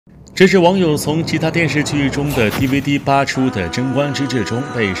这是网友从其他电视剧中的 DVD 扒出的《贞观之治》中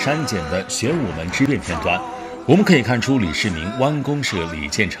被删减的玄武门之变片段。我们可以看出李世民弯弓射李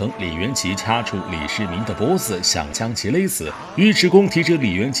建成，李元吉掐住李世民的脖子，想将其勒死。尉迟恭提着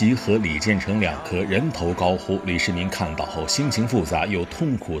李元吉和李建成2颗人头高呼。李世民看到后心情复杂，又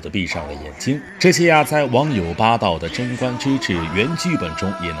痛苦地闭上了眼睛。这些在网友扒到的《贞观之治》原剧本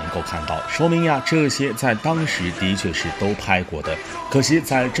中也能够看到，说明这些在当时的确是都拍过的，可惜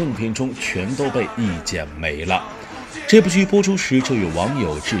在正片中全都被一剪没了。这部剧播出时，就有网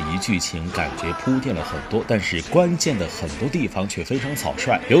友质疑剧情感觉铺垫了很多，但是关键的很多地方却非常草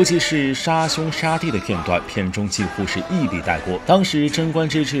率，尤其是杀兄杀弟的片段，片中几乎是一笔带过。当时《贞观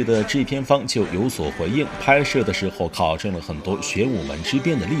之治》的制片方就有所回应，拍摄的时候考证了很多玄武门之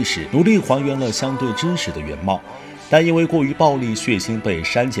变的历史，努力还原了相对真实的原貌。但因为过于暴力血腥被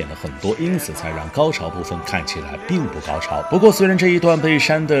删减了很多，因此才让高潮部分看起来并不高潮。不过虽然这一段被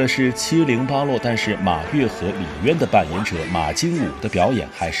删的是七零八落，但是马越和李渊的扮演者马金武的表演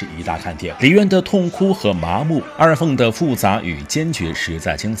还是一大看点。李渊的痛哭和麻木，二凤的复杂与坚决实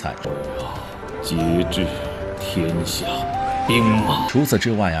在精彩。节制天下兵马。除此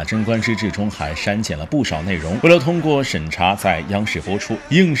之外贞观之治中还删减了不少内容，为了通过审查在央视播出，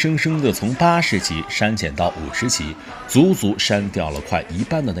硬生生的从80集删减到50集，足足删掉了快一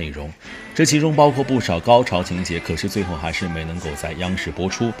半的内容。这其中包括不少高潮情节，可是最后还是没能够在央视播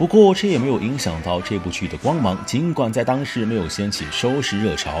出。不过这也没有影响到这部剧的光芒，尽管在当时没有掀起收视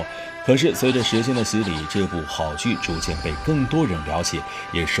热潮，可是随着时间的洗礼，这部好剧逐渐被更多人了解，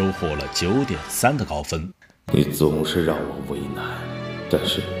也收获了9.3的高分。你总是让我为难，但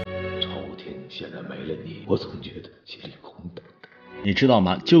是朝廷现在没了你，我总觉得心里空荡荡。你知道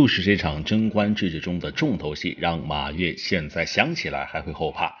吗？就是这场贞观之治中的重头戏，让马越现在想起来还会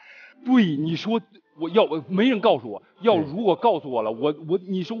后怕。对，你说我没人告诉我，如果告诉我了，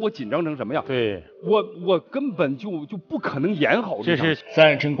你说我紧张成什么样？对，我根本就不可能演好这场。这是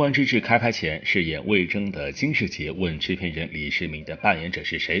在《贞观之治》开拍前，饰演魏征的金世杰问制片人李世民的扮演者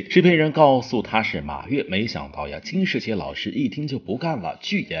是谁，制片人告诉他是马越，没想到金世杰老师一听就不干了，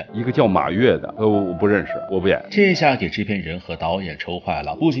拒演。一个叫马越的，我不认识，我不演。这下给制片人和导演愁坏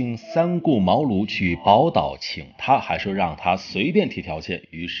了，不仅三顾茅庐去宝岛请他，还说让他随便提条件。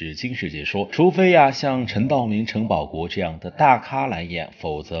于是金世杰说，除非像陈道明、陈宝国这样的大咖来演，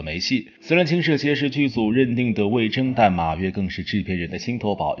否则没戏。虽然金世杰是剧组认定的魏征，但马越更是制片人的心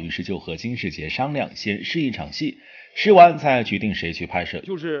头宝，于是就和金世杰商量，先试一场戏，试完再决定谁去拍摄。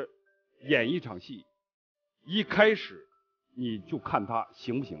就是演一场戏，一开始你就看他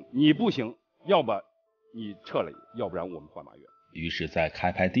行不行，你不行，要不你撤了，要不然我们换马越。于是在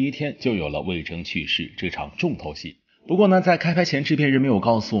开拍第一天就有了魏征去世这场重头戏。不过在开拍前，制片人没有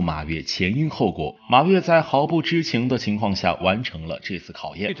告诉马越前因后果，马越在毫不知情的情况下完成了这次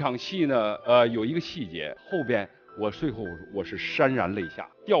考验。这场戏呢，有一个细节，后边最后我是潸然泪下。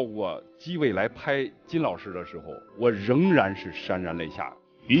调过机位来拍金老师的时候，我仍然是潸然泪下。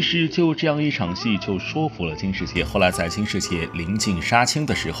于是就这样一场戏就说服了金世杰。后来在金世杰临近杀青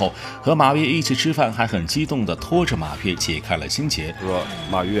的时候，和马越一起吃饭，还很激动地拖着马越解开了心结，说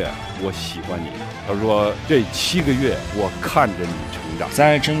马越，我喜欢你。他说这7个月我看着你成长。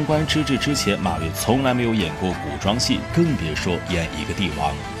在贞观之治之前，马越从来没有演过古装戏，更别说演一个帝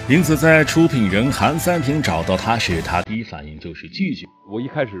王。因此在出品人韩三平找到他时，他第一反应就是拒绝。我一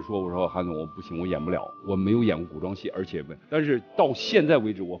开始我说韩总，我不行，我演不了，我没有演过古装戏，但是到现在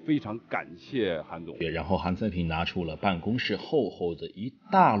为止，我非常感谢韩总。然后韩三平拿出了办公室厚厚的一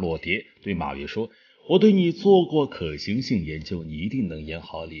大摞碟，对马越说，我对你做过可行性研究，你一定能演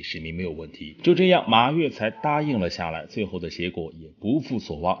好李世民，没有问题。就这样，马越才答应了下来。最后的结果也不负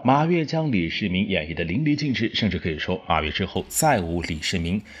所望，马越将李世民演绎的淋漓尽致，甚至可以说马越之后再无李世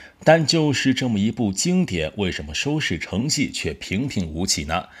民。但就是这么一部经典，为什么收视成绩却平平无奇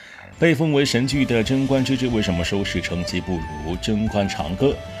呢？被封为神剧的《贞观之治》为什么收视成绩不如《贞观长歌》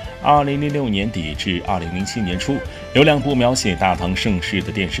？2006年底至2007年初，有2部描写大唐盛世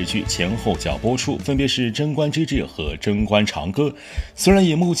的电视剧前后脚播出，分别是《贞观之治》和《贞观长歌》。虽然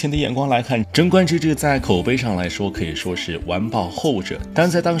以目前的眼光来看，《贞观之治》在口碑上来说可以说是完爆后者，但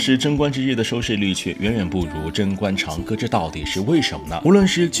在当时《贞观之治》的收视率却远远不如《贞观长歌》，这到底是为什么呢？无论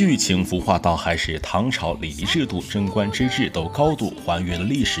是剧情服化道，还是唐朝礼仪制度，《贞观之治》都高度还原了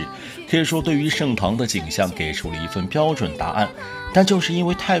历史，可以说对于盛唐的景象给出了一份标准答案。但就是因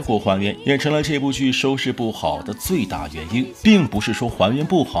为太过还原，也成了这部剧收视不好的最大原因。并不是说还原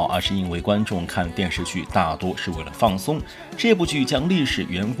不好，而是因为观众看电视剧大多是为了放松。这部剧将历史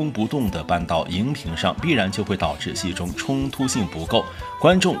原封不动地搬到荧屏上，必然就会导致戏中冲突性不够，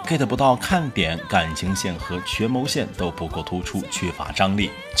观众 get 不到看点，感情线和权谋线都不够突出，缺乏张力。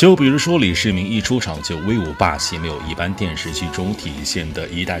就比如说李世民一出场就威武霸气，没有一般电视剧中体现的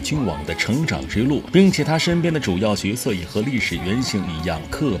一代君王的成长之路，并且他身边的主要角色也和历史原型一样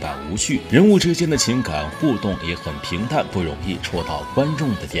刻板无趣，人物之间的情感互动也很平淡，不容易戳到观众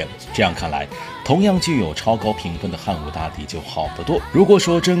的点。这样看来，同样具有超高评分的汉武大帝就好得多。如果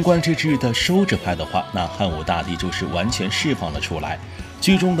说贞观之治的收着拍的话，那汉武大帝就是完全释放了出来。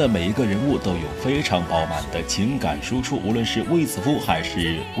剧中的每一个人物都有非常饱满的情感输出，无论是卫子夫还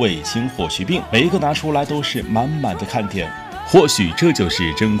是卫青或徐病，每一个拿出来都是满满的看点。或许这就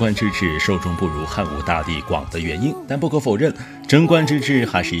是贞观之治受众不如汉武大帝广的原因，但不可否认，贞观之治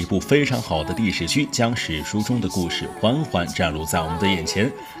还是一部非常好的历史剧，将史书中的故事缓缓展露在我们的眼前。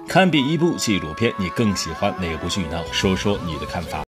看比一部纪录片，你更喜欢哪部剧呢？说说你的看法。